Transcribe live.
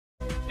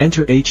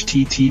Enter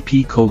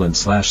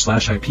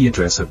http:// IP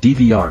address of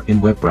DVR in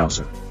web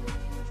browser.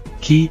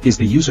 Key is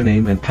the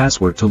username and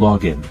password to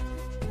log in.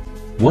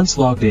 Once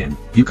logged in,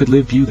 you could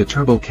live view the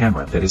turbo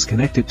camera that is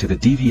connected to the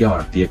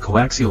DVR via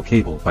coaxial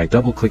cable by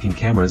double-clicking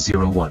camera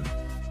 01.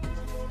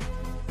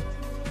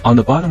 On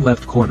the bottom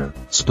left corner,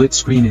 split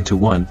screen into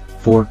 1,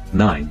 4,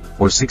 9,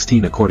 or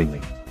 16 accordingly.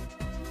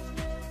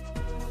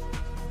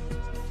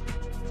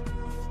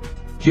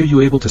 Here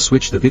you able to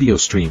switch the video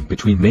stream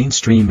between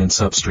mainstream and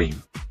substream.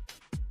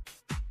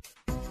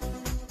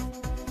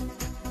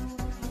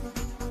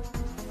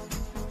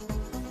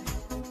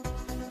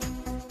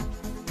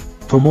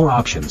 For more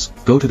options,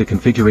 go to the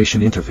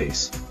configuration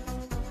interface.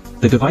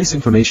 The device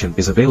information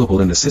is available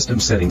in the system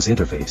settings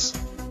interface.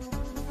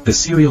 The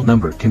serial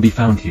number can be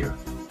found here.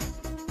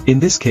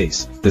 In this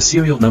case, the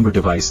serial number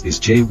device is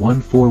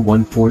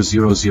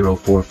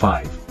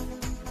J14140045.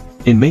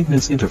 In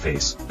maintenance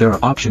interface, there are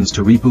options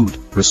to reboot,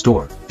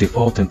 restore,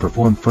 default and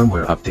perform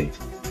firmware update.